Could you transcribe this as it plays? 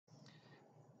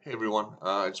Hey everyone,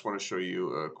 I just want to show you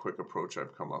a quick approach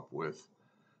I've come up with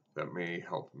that may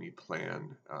help me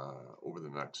plan over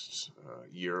the next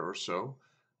year or so.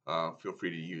 Feel free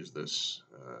to use this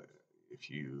if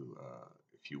you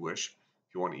wish.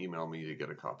 If you want to email me to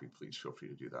get a copy, please feel free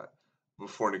to do that.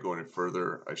 Before I go any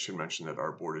further, I should mention that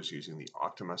our board is using the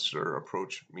octomestered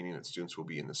approach, meaning that students will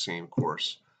be in the same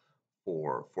course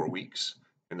for 4 weeks,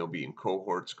 and they'll be in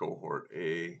cohorts. Cohort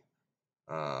A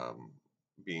um,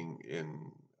 being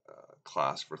in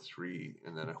class for 3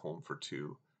 and then at home for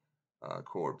 2.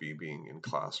 Cohort B being in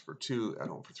class for 2, at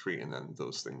home for 3, and then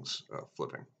those things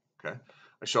flipping. Okay.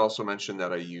 I should also mention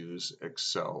that I use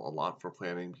Excel a lot for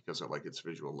planning because I like its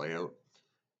visual layout,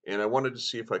 and I wanted to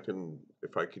see if I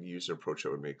could use an approach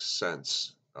that would make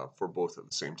sense for both at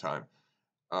the same time.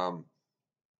 Um,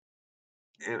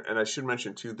 and I should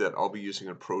mention too that I'll be using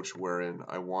an approach wherein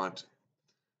I want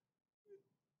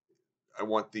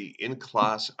the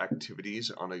in-class activities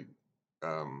on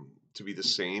to be the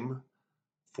same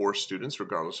for students,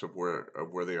 regardless of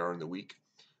where they are in the week.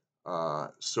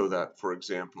 So that, for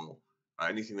example,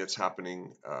 anything that's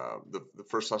happening, the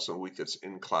first lesson of the week that's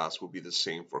in class will be the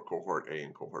same for cohort A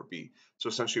and cohort B. So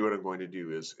essentially, what I'm going to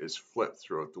do is flip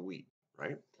throughout the week,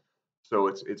 right? So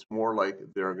it's more like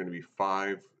there are going to be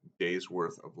 5 days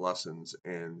worth of lessons,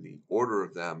 and the order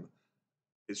of them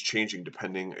is changing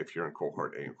depending if you're in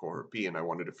cohort A and cohort B. And I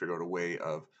wanted to figure out a way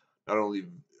of not only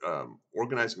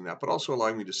organizing that, but also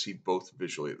allowing me to see both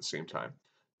visually at the same time.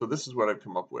 So this is what I've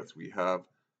come up with. We have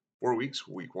 4 weeks: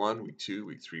 week 1, week 2,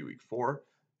 week 3, week 4.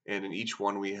 And in each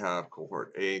one, we have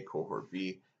cohort A, cohort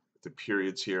B, with the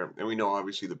periods here. And we know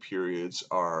obviously the periods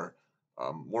are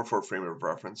more for a frame of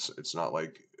reference. It's not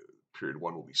like period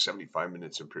 1 will be 75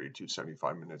 minutes and period 2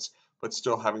 75 minutes, but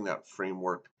still having that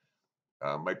framework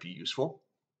might be useful,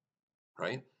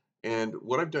 right? And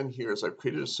what I've done here is I've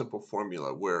created a simple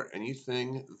formula where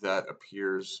anything that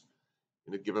appears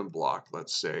in a given block,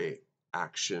 let's say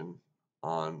action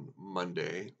on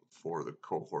Monday for the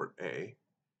cohort A,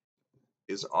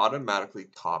 is automatically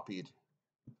copied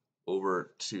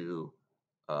over to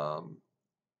um,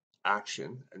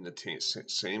 action in the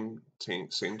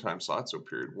same time slot, so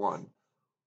period 1,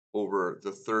 over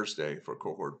the Thursday for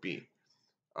cohort B.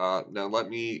 Now let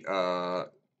me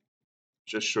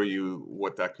just show you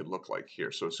what that could look like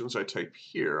here. So as soon as I type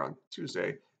here on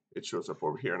Tuesday, it shows up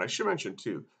over here. And I should mention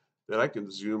too that I can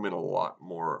zoom in a lot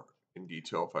more in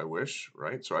detail if I wish,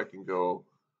 right? So I can go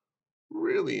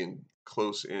really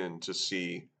close in to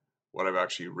see what I've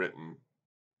actually written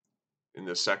in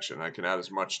this section. I can add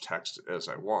as much text as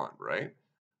I want, right?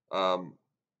 Um,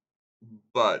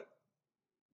 but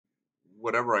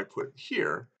whatever I put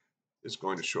here is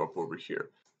going to show up over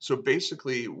here. So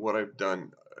basically what I've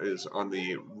done is on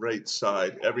the right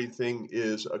side, everything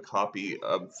is a copy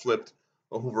flipped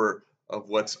over of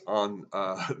what's on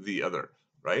the other,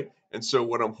 right? And so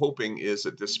what I'm hoping is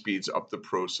that this speeds up the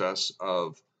process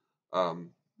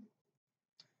um,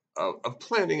 of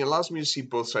planning and allows me to see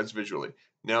both sides visually.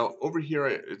 Now over here,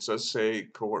 it does say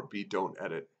cohort B, don't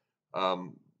edit.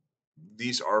 Um,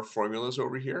 these are formulas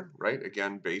over here, right?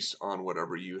 Again, based on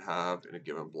whatever you have in a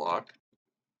given block,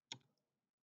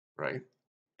 right?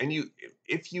 And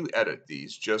if you edit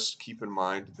these, just keep in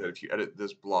mind that if you edit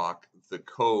this block, the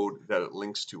code that it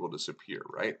links to will disappear,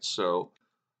 right? So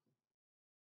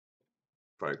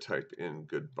if I type in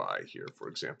goodbye here, for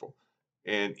example,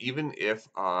 and even if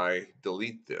I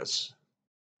delete this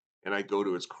and I go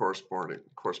to its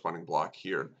corresponding block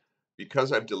here,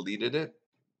 because I've deleted it,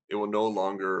 it will no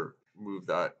longer move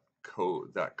that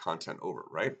content over,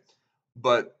 right?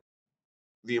 But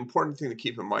the important thing to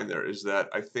keep in mind there is that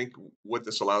I think what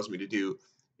this allows me to do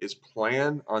is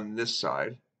plan on this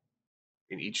side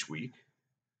in each week,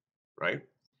 right?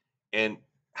 And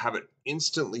have it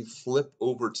instantly flip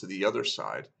over to the other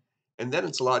side. And then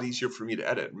it's a lot easier for me to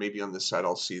edit. Maybe on this side,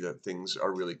 I'll see that things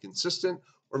are really consistent,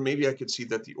 or maybe I could see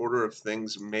that the order of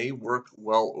things may work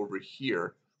well over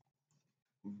here,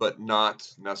 but not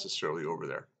necessarily over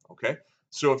there. Okay.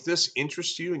 So if this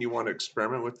interests you and you want to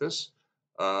experiment with this,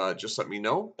 just let me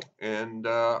know and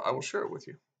I will share it with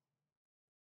you.